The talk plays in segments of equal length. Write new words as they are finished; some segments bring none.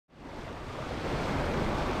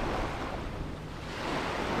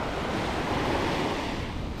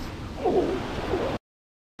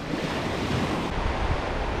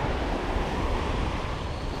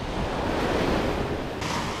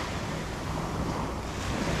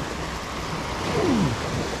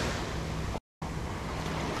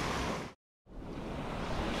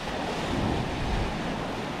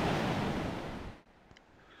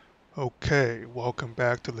Okay, welcome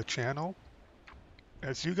back to the channel.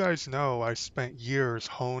 As you guys know, I spent years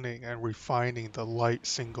honing and refining the light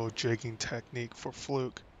single jigging technique for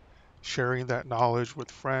Fluke, sharing that knowledge with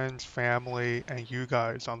friends, family, and you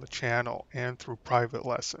guys on the channel and through private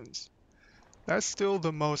lessons. That's still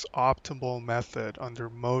the most optimal method under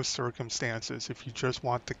most circumstances if you just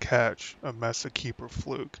want to catch a Mesa Keeper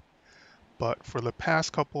Fluke. But for the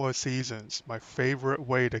past couple of seasons, my favorite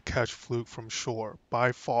way to catch Fluke from shore,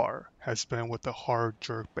 by far, has been with a hard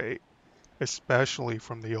jerkbait, especially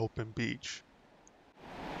from the open beach.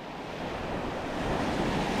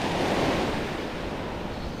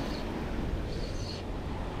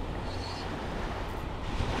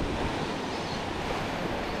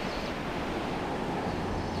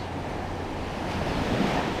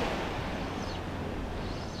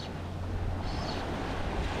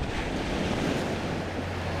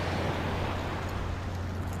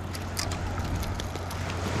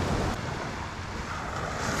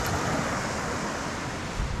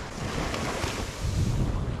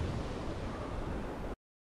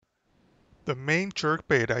 The main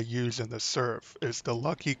jerkbait I use in the surf is the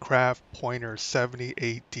Lucky Craft Pointer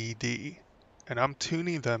 78DD, and I'm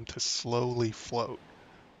tuning them to slowly float.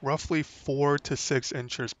 Roughly 4 to 6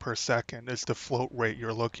 inches per second is the float rate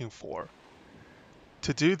you're looking for.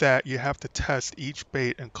 To do that, you have to test each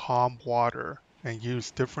bait in calm water and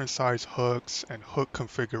use different size hooks and hook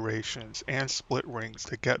configurations and split rings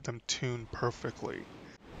to get them tuned perfectly.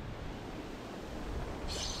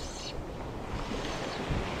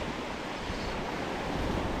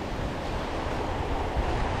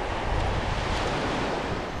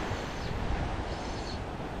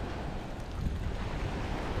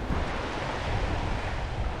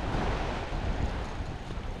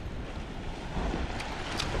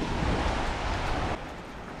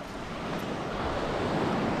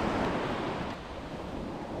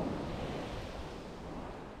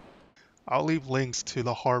 I'll leave links to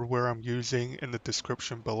the hardware I'm using in the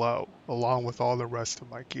description below, along with all the rest of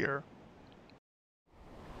my gear.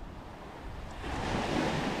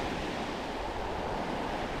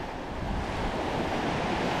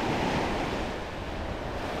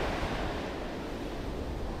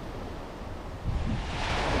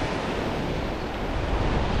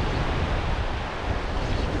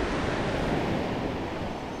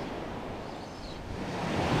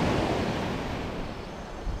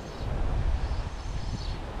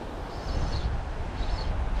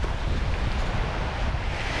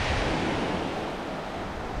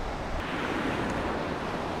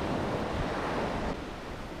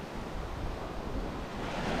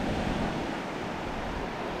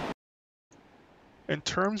 In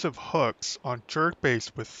terms of hooks, on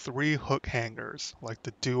jerkbaits with 3 hook hangers, like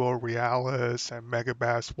the Duo Realis and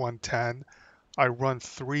Megabass 110, I run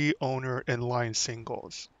 3 owner inline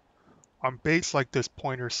singles. On baits like this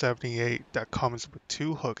Pointer 78 that comes with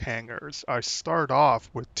 2 hook hangers, I start off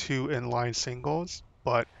with 2 inline singles,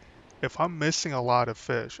 but if I'm missing a lot of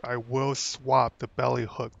fish, I will swap the belly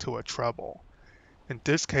hook to a treble. In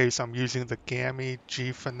this case, I'm using the Gammy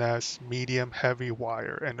G-Finesse medium heavy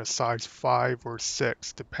wire in a size 5 or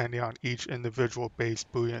 6 depending on each individual bait's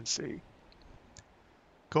buoyancy.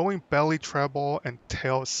 Going belly treble and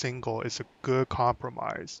tail single is a good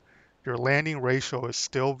compromise. Your landing ratio is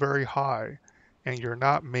still very high, and you're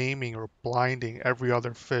not maiming or blinding every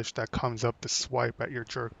other fish that comes up to swipe at your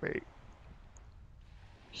jerkbait.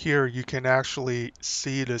 Here you can actually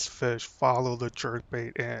see this fish follow the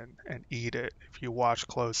jerkbait in and eat it if you watch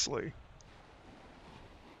closely.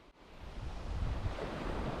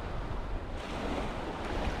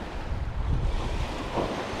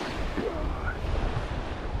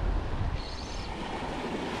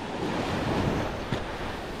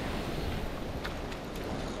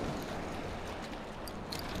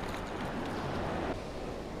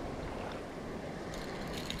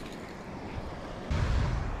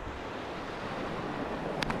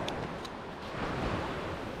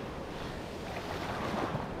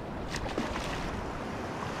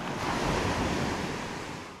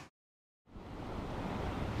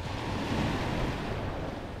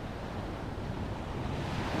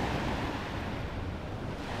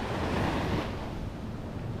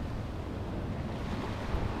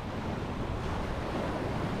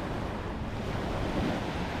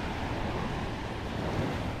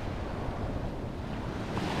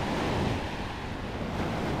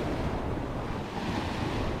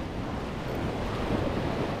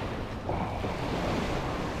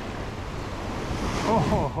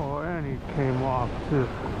 Oh, and he came off just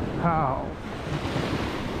how?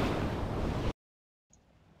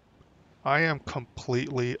 I am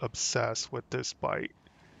completely obsessed with this bite.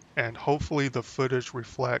 and hopefully the footage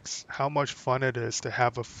reflects how much fun it is to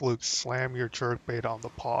have a fluke slam your jerkbait on the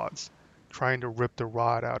paws, trying to rip the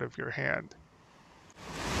rod out of your hand.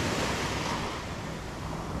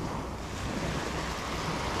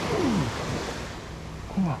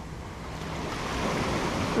 Come on.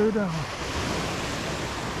 Stay down.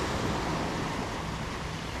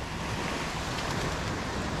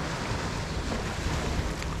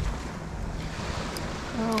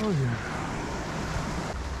 Oh yeah.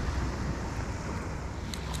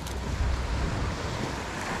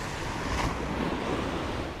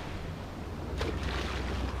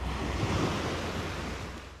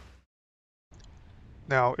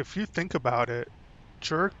 Now, if you think about it,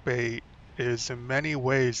 jerkbait is in many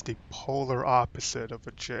ways the polar opposite of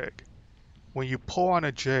a jig. When you pull on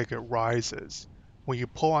a jig, it rises. When you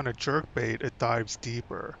pull on a jerkbait, it dives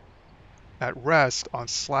deeper. At rest, on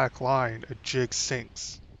slack line, a jig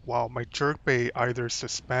sinks, while my jerkbait either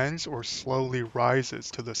suspends or slowly rises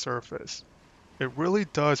to the surface. It really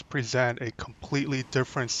does present a completely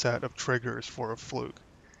different set of triggers for a fluke,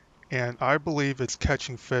 and I believe it's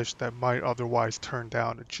catching fish that might otherwise turn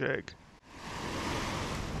down a jig.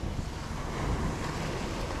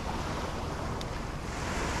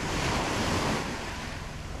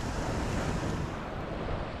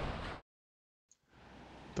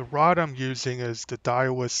 The rod I'm using is the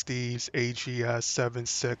Daiwa Steves AGS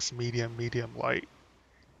 7.6 medium light.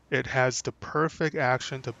 It has the perfect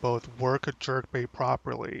action to both work a jerkbait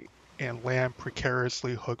properly and land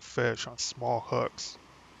precariously hooked fish on small hooks.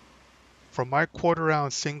 From my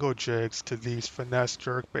quarter-ounce single jigs to these FUNNEST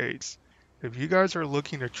jerkbaits, if you guys are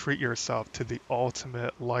looking to treat yourself to the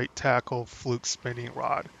ultimate light tackle fluke spinning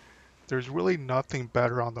rod, there's really nothing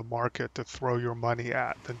better on the market to throw your money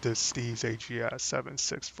at than this Steves AGS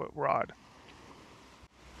 7.6 foot rod.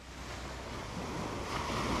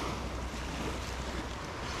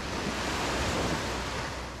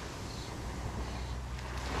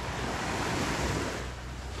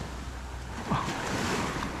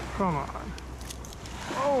 Come on.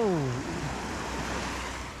 Oh.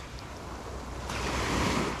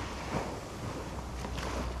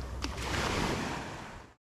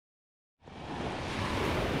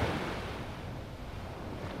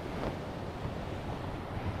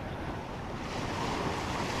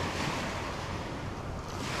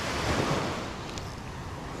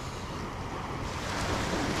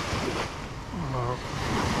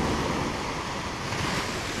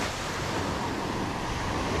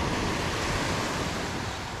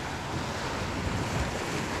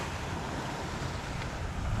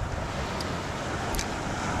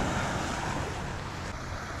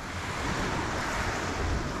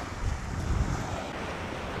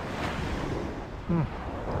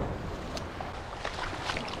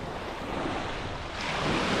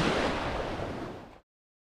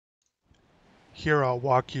 Here I'll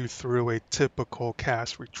walk you through a typical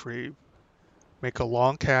cast retrieve. Make a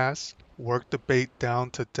long cast, work the bait down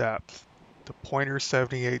to depth. The pointer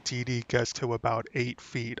 78 DD gets to about 8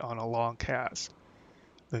 feet on a long cast.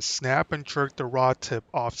 Then snap and jerk the rod tip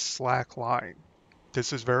off slack line.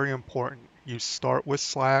 This is very important. You start with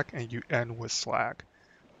slack and you end with slack.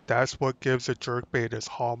 That's what gives a jerkbait its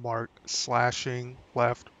hallmark slashing,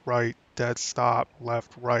 left, right, dead stop,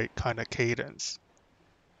 left, right kind of cadence.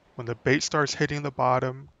 When the bait starts hitting the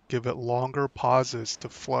bottom, give it longer pauses to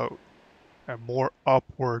float and more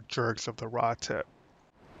upward jerks of the rod tip.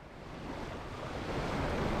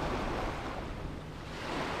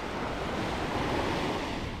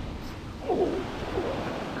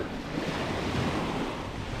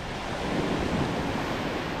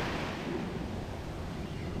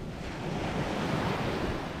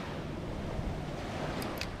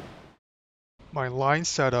 My line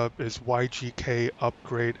setup is YGK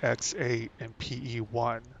Upgrade X8 and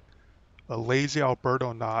PE1, a lazy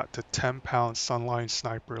Alberto knot to 10-pound Sunline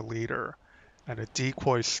Sniper leader, and a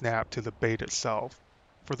decoy snap to the bait itself.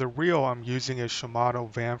 For the reel, I'm using a Shimano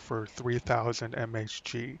Vanford 3000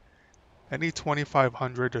 MHG. Any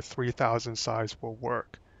 2500 to 3000 size will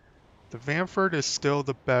work. The Vanford is still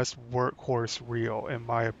the best workhorse reel in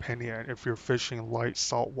my opinion if you're fishing light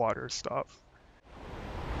saltwater stuff.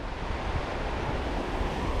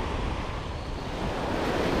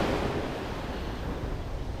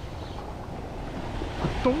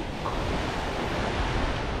 Don't.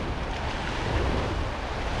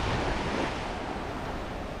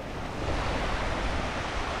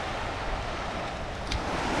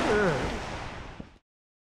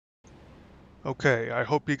 Okay, I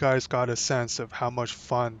hope you guys got a sense of how much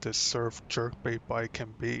fun this surf jerkbait bite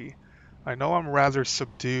can be. I know I'm rather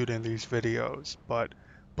subdued in these videos, but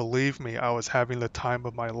Believe me, I was having the time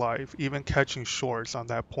of my life, even catching shorts on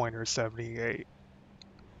that pointer 78.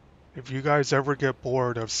 If you guys ever get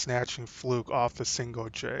bored of snatching fluke off the single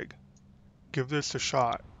jig, give this a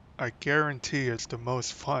shot. I guarantee it's the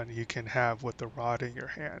most fun you can have with the rod in your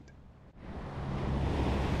hand.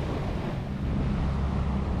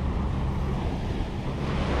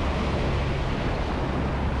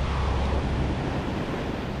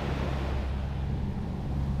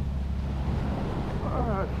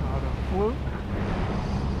 That's not a fluke.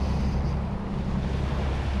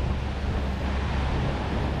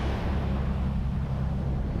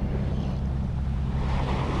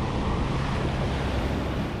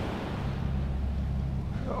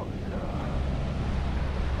 Oh, yeah.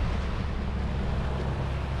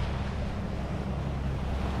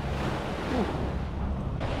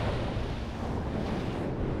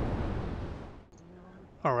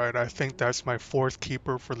 Alright, I think that's my fourth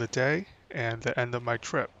keeper for the day and the end of my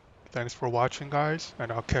trip. Thanks for watching, guys,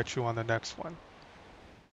 and I'll catch you on the next one.